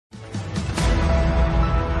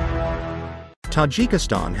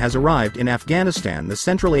Tajikistan has arrived in Afghanistan. The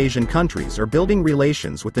Central Asian countries are building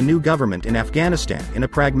relations with the new government in Afghanistan in a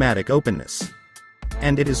pragmatic openness.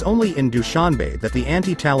 And it is only in Dushanbe that the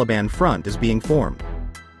anti-Taliban front is being formed.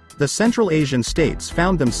 The Central Asian states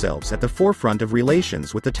found themselves at the forefront of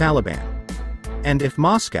relations with the Taliban. And if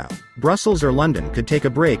Moscow, Brussels or London could take a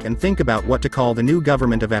break and think about what to call the new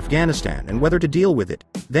government of Afghanistan and whether to deal with it,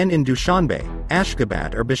 then in Dushanbe,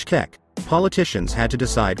 Ashgabat or Bishkek, politicians had to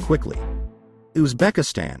decide quickly.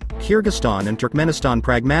 Uzbekistan, Kyrgyzstan and Turkmenistan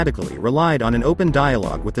pragmatically relied on an open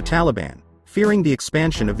dialogue with the Taliban, fearing the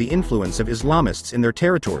expansion of the influence of Islamists in their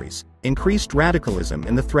territories, increased radicalism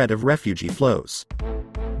and the threat of refugee flows.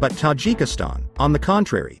 But Tajikistan, on the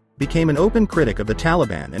contrary, became an open critic of the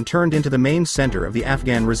Taliban and turned into the main center of the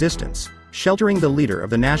Afghan resistance, sheltering the leader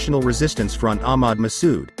of the National Resistance Front Ahmad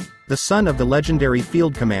Masood, the son of the legendary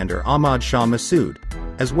field commander Ahmad Shah Masood,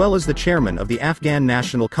 as well as the chairman of the Afghan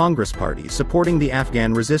National Congress Party supporting the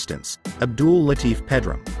Afghan resistance, Abdul Latif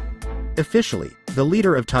Pedram. Officially, the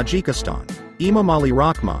leader of Tajikistan, Emomali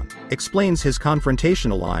Rahman, explains his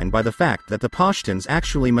confrontational line by the fact that the Pashtuns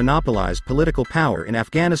actually monopolized political power in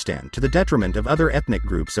Afghanistan to the detriment of other ethnic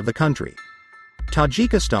groups of the country.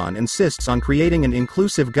 Tajikistan insists on creating an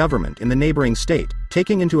inclusive government in the neighboring state,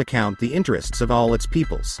 taking into account the interests of all its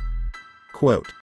peoples. Quote,